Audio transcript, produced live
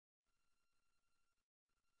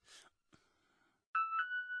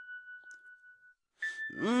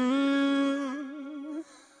Mm.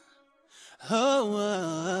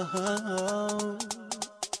 Oh.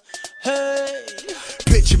 Hey.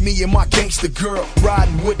 Picture me and my gangster girl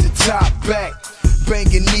riding with the top back,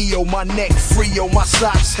 banging Neyo, my neck free, on my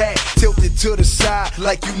socks hat tilted to the side,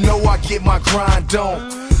 like you know I get my grind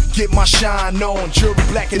on, get my shine on, jewelry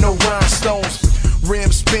black and no rhinestones.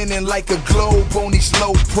 Rim spinning like a globe on these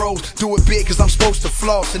low pros. Do it big cause I'm supposed to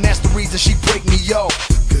floss, and that's the reason she break me off.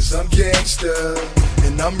 Cause I'm gangsta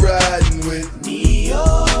and I'm riding with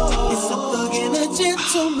Neyo. It's a thug and a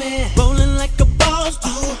gentleman, rolling like a boss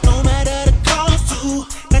do, no matter the cost to.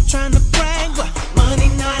 Not trying to brag, but money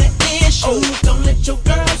not an issue. Don't let your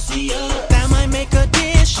girl see us, that might make her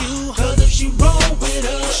dish you. Cause if she roll with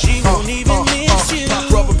us, she won't even miss you.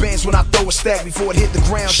 Rubber bands when I throw a stack, before it hit the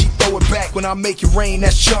ground she throw it back. When I make it rain,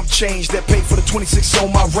 that's chump change that pay for the 26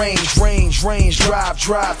 on my range. Range,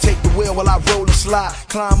 drive, take the wheel while I roll and slide,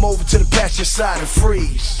 climb over to the passenger side and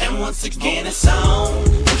freeze. And once again it's on,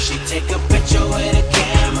 she take a picture with a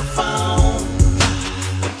camera phone.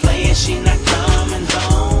 The player, she not coming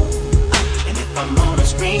home. And if I'm on a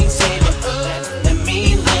screensaver, that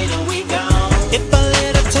mean later we gone. If I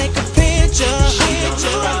let her take a picture,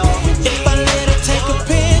 if I let her take a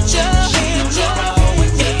picture,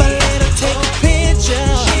 if I let her take a picture,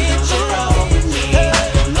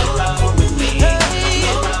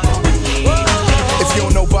 if you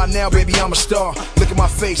don't know by now, baby, I'm a star. Look at my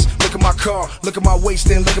face, look at my car, look at my waist,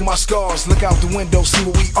 then look at my scars. Look out the window, see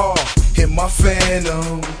what we are. In my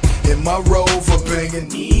Phantom, in my Rover, banging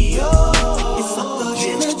Neyo. It's a thug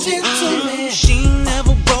and a gentleman. She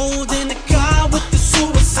never rolled in a car with the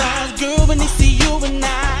suicides. Girl, when they see you and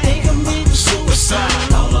I, they commit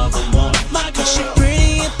suicide. All of them want my girl. She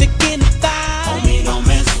pretty and thick in the thigh. Homie, don't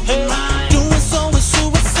mess with mine. Doing so is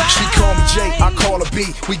suicide. She call me J, I call her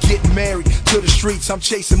B. We getting married to the streets. I'm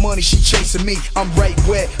chasing money, she chasing me. I'm right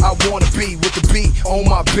where I wanna be, with the beat on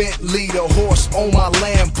my Bentley, the horse on my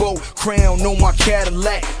Lambo, crown on my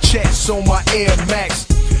Cadillac, checks on my Air Max.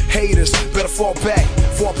 Haters better fall back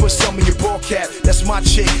before I put some in your ball cap. That's my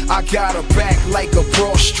chick, I got her back like a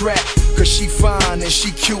bra strap. Cause she fine and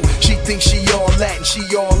she cute, she thinks she all that and she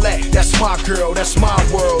all that. That's my girl, that's my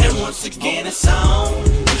world. And once again it's on,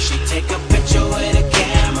 she take a picture with a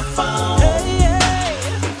camera phone.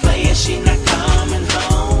 The player, she not coming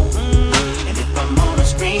home. And if I'm on a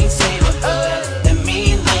screensaver, that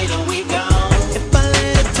mean later we gone. If I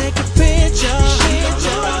let her take a picture,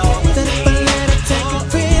 then if I let her take a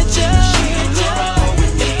picture,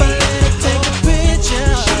 if I let her take a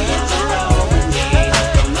picture,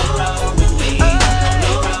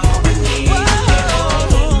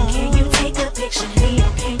 Can you take a picture, Neyo?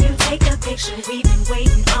 Can you take a picture? We've been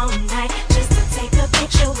waiting all night just to take a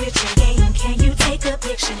picture with your game. Can you take a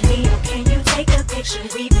picture, Neyo? Can you take a picture?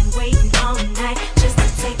 We've been waiting all night just to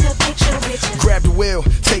take a picture with your. Grab the wheel,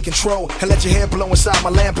 take control, and let your hair blow inside my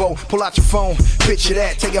Lambo. Pull out your phone, picture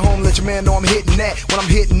that, take it home, let your man know I'm hitting that. When I'm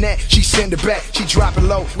hitting that, she send it back, she drop it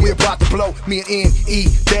low, we about to blow. Me and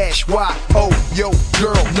N-E-Y-O, yo,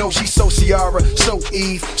 girl, no, she's so Ciara, so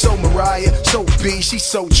Eve, so Mariah, so B, she's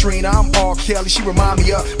so Trina. I'm R. Kelly, she remind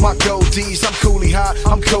me of my goldies. I'm Cooley High,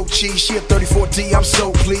 I'm Coach Cheese, she a 34D, I'm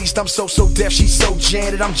so pleased. I'm so deaf, she's so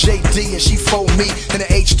Janet, I'm JD, and she 4 me. In the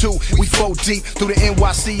H2, we 4 deep, through the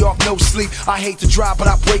NYC off no sleep. I hate to drive, but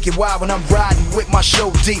I break it wild when I'm riding with my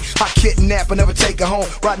show D. I kidnap and never take her home,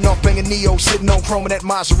 riding off banging Neyo, sitting on chrome in that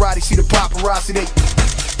Maserati. See the paparazzi, they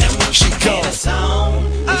and when she goes on,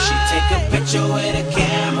 she take a picture with a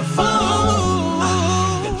camera phone.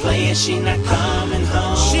 The player, she not coming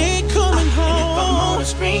home. She coming home. And if I'm on a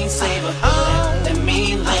screensaver, that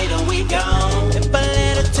mean later we gone.